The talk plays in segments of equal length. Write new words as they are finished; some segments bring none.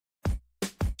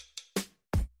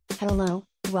Hello,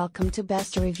 welcome to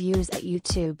Best Reviews at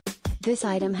YouTube. This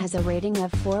item has a rating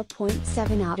of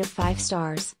 4.7 out of 5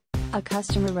 stars. A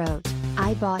customer wrote,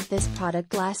 "I bought this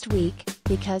product last week,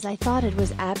 because I thought it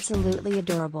was absolutely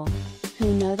adorable.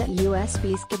 Who knew that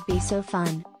USBs could be so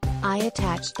fun? I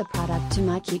attached the product to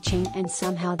my keychain and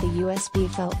somehow the USB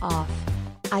fell off.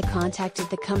 I contacted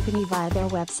the company via their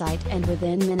website and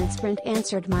within minutes Brent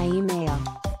answered my email.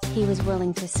 He was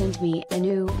willing to send me a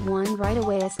new one right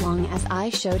away as long as I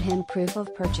showed him proof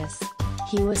of purchase.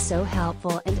 He was so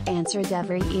helpful and answered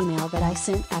every email that I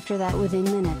sent after that within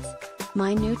minutes.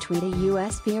 My new Tweeta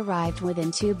USB arrived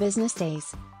within 2 business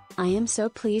days. I am so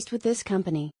pleased with this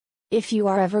company. If you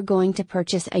are ever going to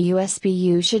purchase a USB,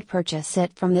 you should purchase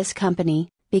it from this company,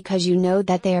 because you know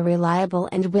that they are reliable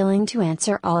and willing to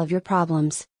answer all of your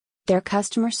problems. Their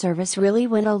customer service really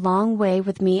went a long way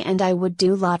with me and I would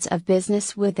do lots of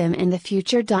business with them in the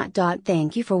future.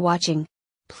 Thank you for watching.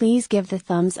 Please give the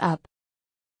thumbs up.